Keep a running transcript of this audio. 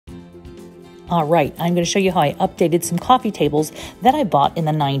All right, I'm going to show you how I updated some coffee tables that I bought in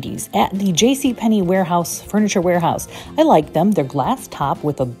the 90s at the JCPenney warehouse, furniture warehouse. I like them. They're glass top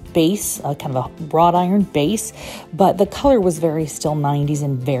with a base, kind of a wrought iron base, but the color was very still 90s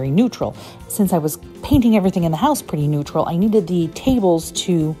and very neutral. Since I was painting everything in the house pretty neutral, I needed the tables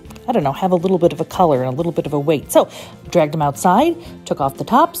to, I don't know, have a little bit of a color and a little bit of a weight. So dragged them outside, took off the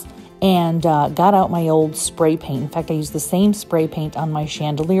tops, and got out my old spray paint. In fact, I used the same spray paint on my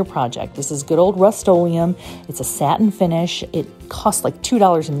chandelier project. This is good old Rust-Oleum. It's a satin finish. It cost like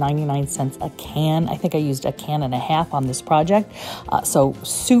 $2.99 a can. I think I used a can and a half on this project. So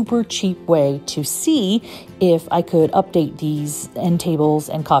super cheap way to see if I could update these end tables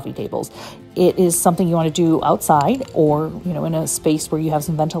and coffee tables. It is something you want to do outside or, in a space where you have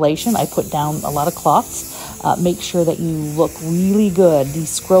some ventilation. I put down a lot of cloths. Make sure that you look really good. The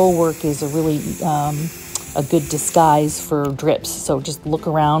scroll work is a really a good disguise for drips. So just look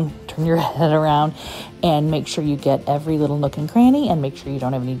around, turn your head around, and make sure you get every little nook and cranny and make sure you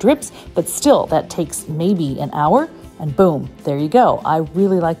don't have any drips. But still, that takes maybe an hour, and boom, there you go. I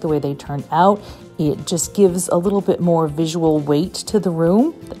really like the way they turned out. It just gives a little bit more visual weight to the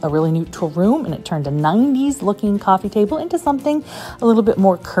room, a really neutral room, and it turned a 90s looking coffee table into something a little bit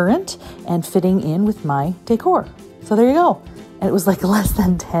more current and fitting in with my decor. So there you go. And it was like less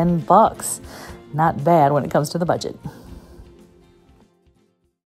than $10. Not bad when it comes to the budget.